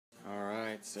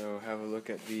Alright, so have a look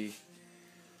at the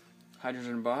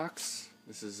hydrogen box.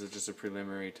 This is just a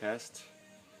preliminary test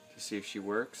to see if she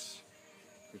works.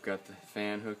 We've got the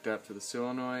fan hooked up to the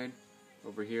solenoid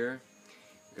over here.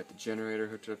 We've got the generator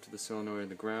hooked up to the solenoid in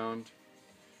the ground.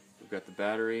 We've got the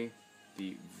battery,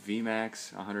 the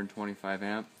VMax 125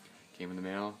 amp, came in the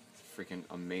mail. It's a freaking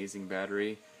amazing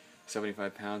battery.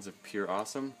 75 pounds of pure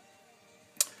awesome.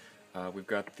 We've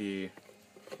got the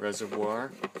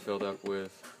reservoir filled up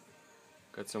with,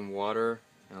 got some water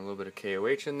and a little bit of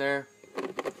KOH in there.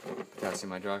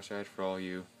 Potassium hydroxide for all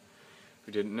you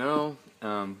who didn't know.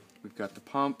 We've got the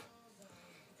pump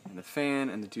and the fan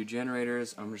and the two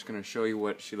generators. I'm just going to show you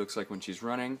what she looks like when she's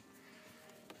running.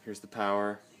 Here's the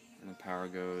power, and the power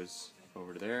goes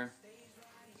over to there.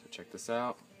 So check this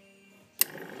out.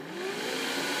 There's the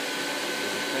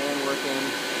fan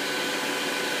working.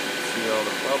 See all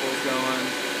the bubbles going.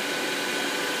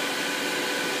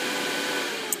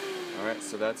 Alright,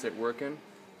 so that's it working.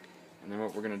 And then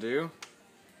what we're going to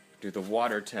do the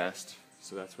water test.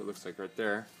 So that's what it looks like right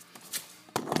there.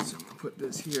 So I'm going to put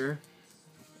this here.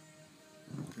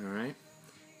 Alright.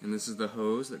 And this is the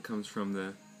hose that comes from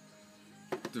the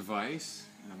device.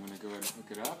 And I'm going to go ahead and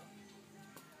hook it up.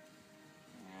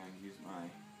 And use my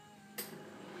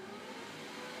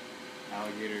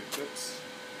alligator clips.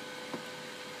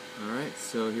 Alright,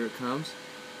 so here it comes.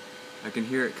 I can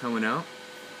hear it coming out.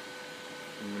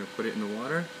 I'm going to put it in the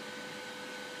water.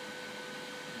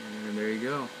 And there you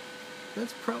go.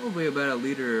 That's probably about a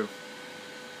liter of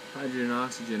hydrogen and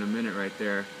oxygen a minute right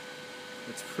there.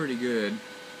 That's pretty good.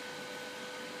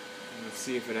 Let's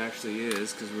see if it actually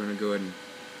is, because we're going to go ahead and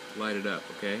light it up,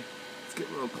 okay? Let's get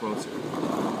a little closer.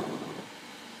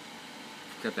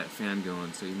 Got that fan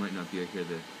going, so you might not be able to hear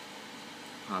the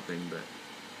popping, but...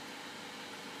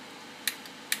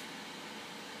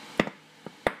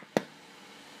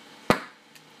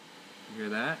 You hear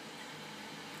that?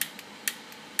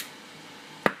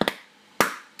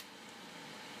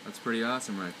 That's pretty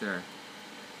awesome right there.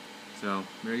 So,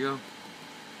 there you go.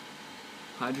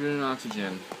 Hydrogen and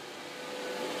oxygen.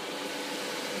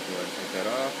 Go ahead and take that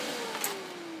off.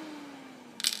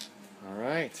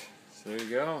 Alright, so there you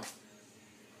go.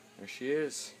 There she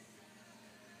is.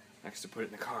 Next to put it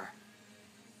in the car.